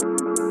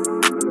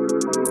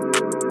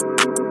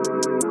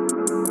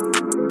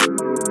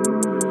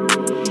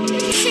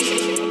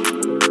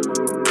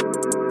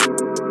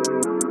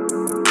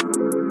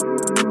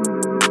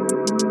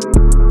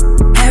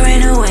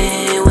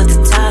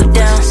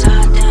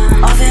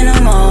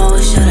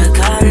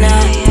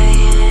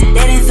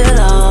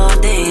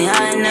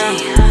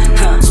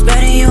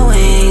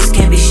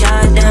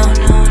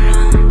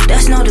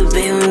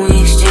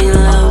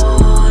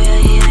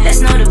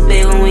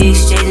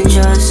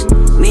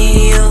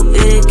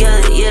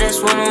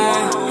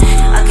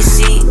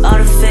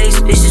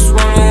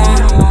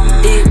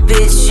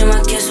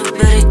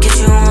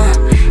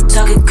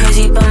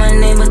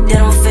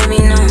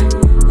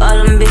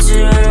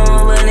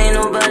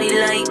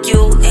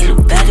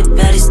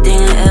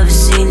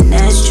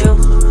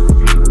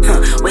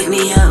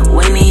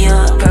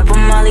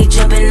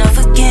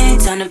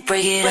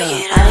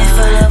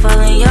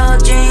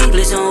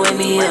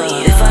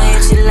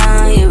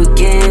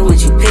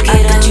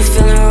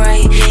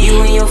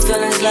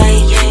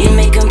light. You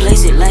make him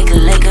place it like a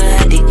Laker,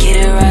 had to get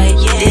it right.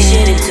 This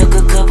shit, it took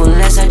a couple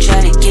less, I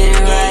try to get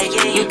it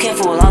right. You can't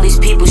fool all these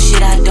people,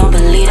 shit, I don't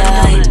believe the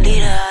hype.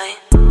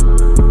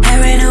 I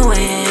ran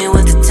away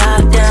with the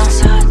top down.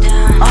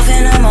 Off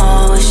in the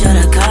mall, shut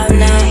a cop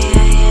now.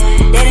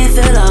 They didn't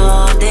feel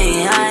off,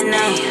 they ain't hot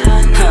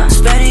now.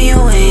 Spreading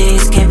your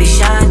wings, can't be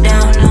shot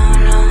down.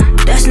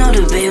 That's no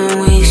debate when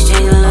we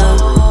exchange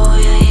love.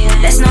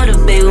 That's no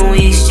debate when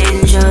we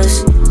exchange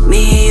trust. Me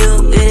and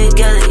you, we're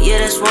together, yeah,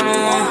 that's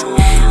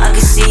one-on-one. I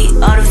can see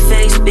all the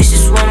fakes, bitch,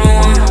 just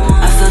one-on-one.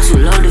 I feel too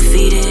low,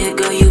 defeated,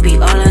 girl, you be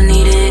all I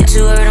needed.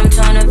 To hurt, I'm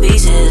torn to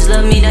pieces,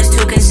 love me, that's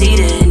too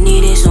conceited.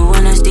 Needed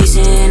someone that's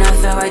decent, I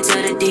fell right to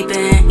the deep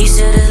end. You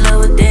said it's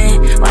love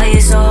within, why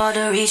it's so hard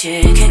to reach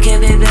it? Can't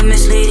keep it, been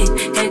misleading,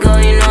 can't go,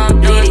 you know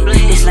I'm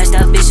bleeding. This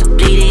lifestyle, bitch, I'm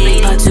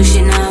bleeding. Part 2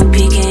 shit, now I'm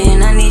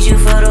peeking, I need you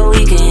for the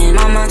weekend.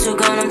 My mind too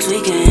gone, I'm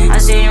tweaking, I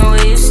see your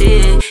way, you see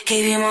it.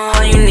 Gave you my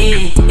heart, you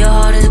need it. Your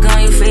heart is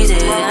gone, you freeze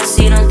it. I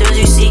see them thrills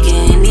you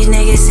seeking. These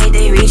niggas say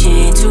they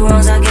reaching. 2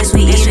 wrongs, I guess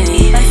we even.